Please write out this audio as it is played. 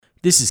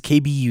This is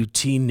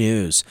KBUT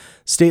News.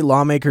 State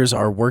lawmakers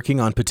are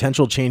working on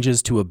potential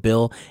changes to a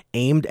bill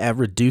aimed at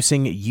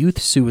reducing youth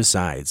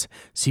suicides.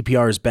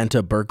 CPR's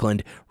Bente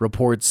Birkeland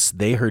reports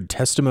they heard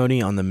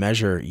testimony on the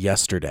measure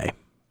yesterday.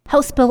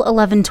 House Bill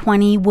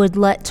 1120 would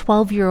let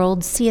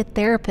 12-year-olds see a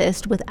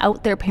therapist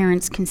without their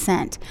parents'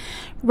 consent.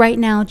 Right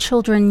now,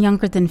 children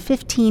younger than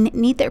 15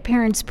 need their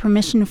parents'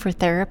 permission for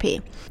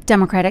therapy.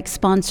 Democratic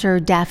sponsor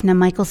Daphne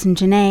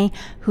Michelson-Janae,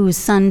 whose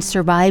son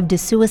survived a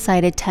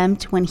suicide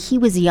attempt when he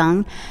was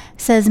young,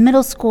 says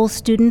middle school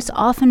students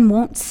often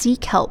won't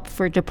seek help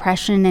for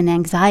depression and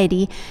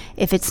anxiety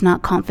if it's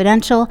not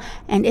confidential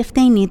and if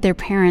they need their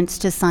parents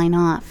to sign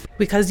off.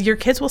 Because your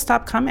kids will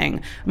stop coming.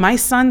 My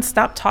son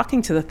stopped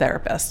talking to the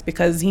therapist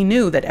because he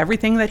knew that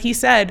everything that he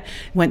said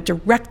went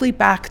directly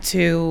back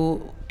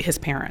to his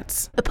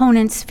parents.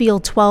 Opponents feel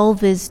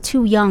 12 is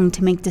too young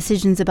to make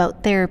decisions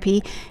about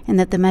therapy and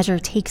that the measure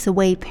takes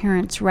away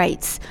parents'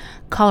 rights.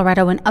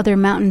 Colorado and other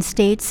mountain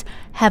states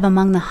have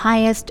among the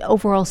highest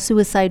overall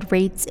suicide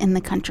rates in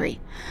the country.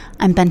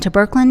 I'm Bente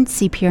Birkeland,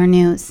 CPR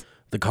News.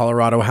 The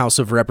Colorado House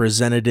of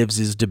Representatives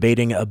is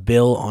debating a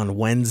bill on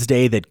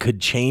Wednesday that could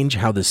change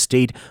how the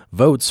state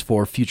votes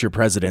for future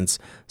presidents.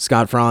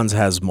 Scott Franz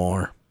has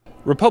more.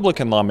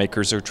 Republican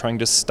lawmakers are trying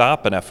to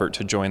stop an effort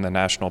to join the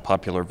National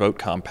Popular Vote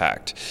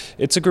Compact.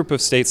 It's a group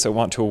of states that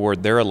want to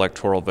award their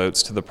electoral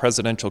votes to the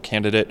presidential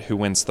candidate who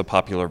wins the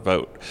popular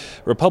vote.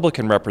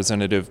 Republican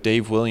Representative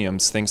Dave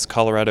Williams thinks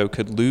Colorado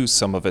could lose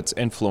some of its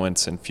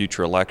influence in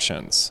future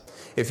elections.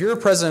 If you're a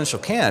presidential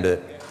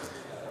candidate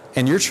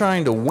and you're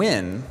trying to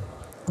win,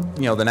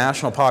 the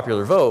national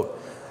popular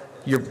vote,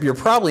 you're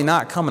probably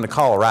not coming to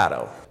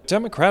Colorado.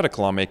 Democratic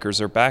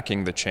lawmakers are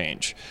backing the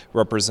change.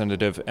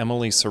 Representative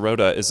Emily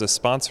Sirota is a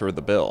sponsor of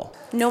the bill.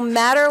 No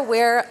matter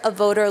where a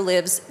voter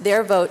lives,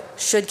 their vote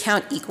should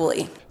count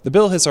equally. The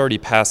bill has already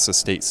passed the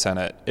state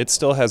Senate. It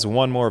still has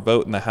one more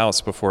vote in the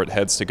House before it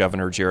heads to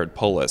Governor Jared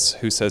Polis,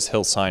 who says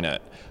he'll sign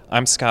it.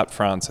 I'm Scott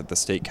Franz at the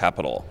state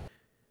capitol.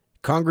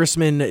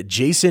 Congressman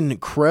Jason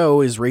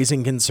Crow is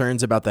raising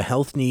concerns about the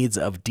health needs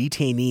of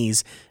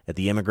detainees at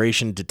the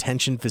immigration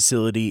detention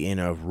facility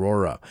in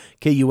Aurora.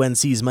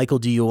 KUNC's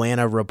Michael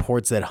Yoanna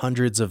reports that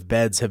hundreds of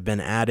beds have been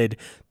added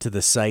to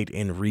the site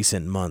in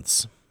recent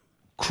months.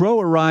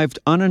 Crow arrived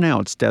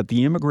unannounced at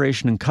the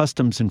Immigration and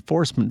Customs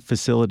Enforcement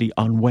facility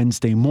on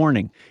Wednesday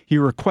morning. He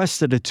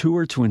requested a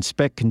tour to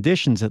inspect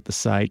conditions at the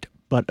site,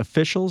 but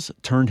officials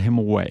turned him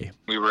away.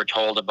 We were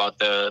told about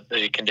the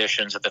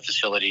conditions at the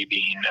facility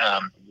being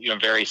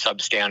very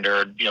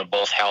substandard,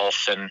 both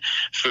health and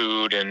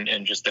food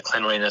and just the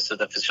cleanliness of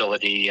the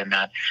facility, and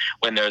that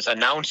when there's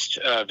announced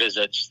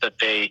visits that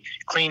they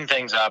clean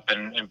things up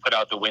and put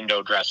out the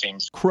window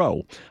dressings.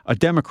 Crow, a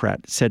Democrat,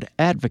 said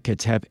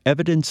advocates have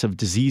evidence of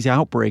disease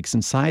outbreaks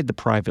inside the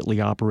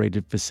privately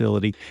operated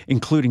facility,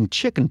 including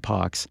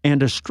chickenpox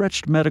and a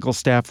stretched medical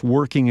staff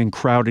working in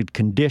crowded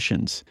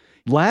conditions.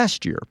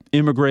 Last year,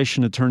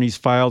 immigration attorneys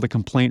filed a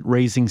complaint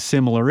raising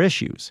similar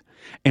issues.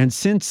 And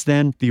since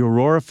then, the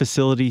Aurora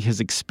facility has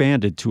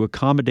expanded to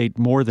accommodate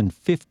more than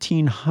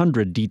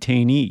 1,500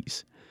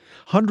 detainees.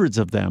 Hundreds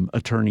of them,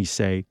 attorneys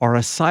say, are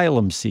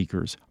asylum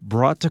seekers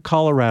brought to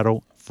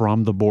Colorado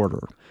from the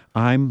border.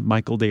 I'm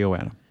Michael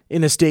Yoanna.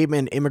 In a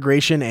statement,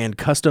 Immigration and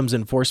Customs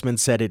Enforcement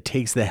said it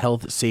takes the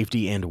health,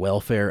 safety, and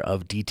welfare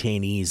of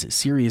detainees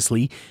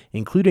seriously,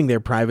 including their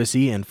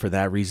privacy, and for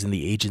that reason,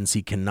 the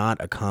agency cannot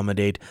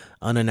accommodate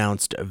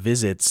unannounced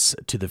visits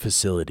to the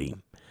facility.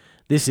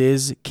 This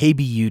is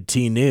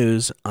KBUT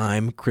News.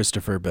 I'm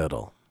Christopher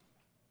Biddle.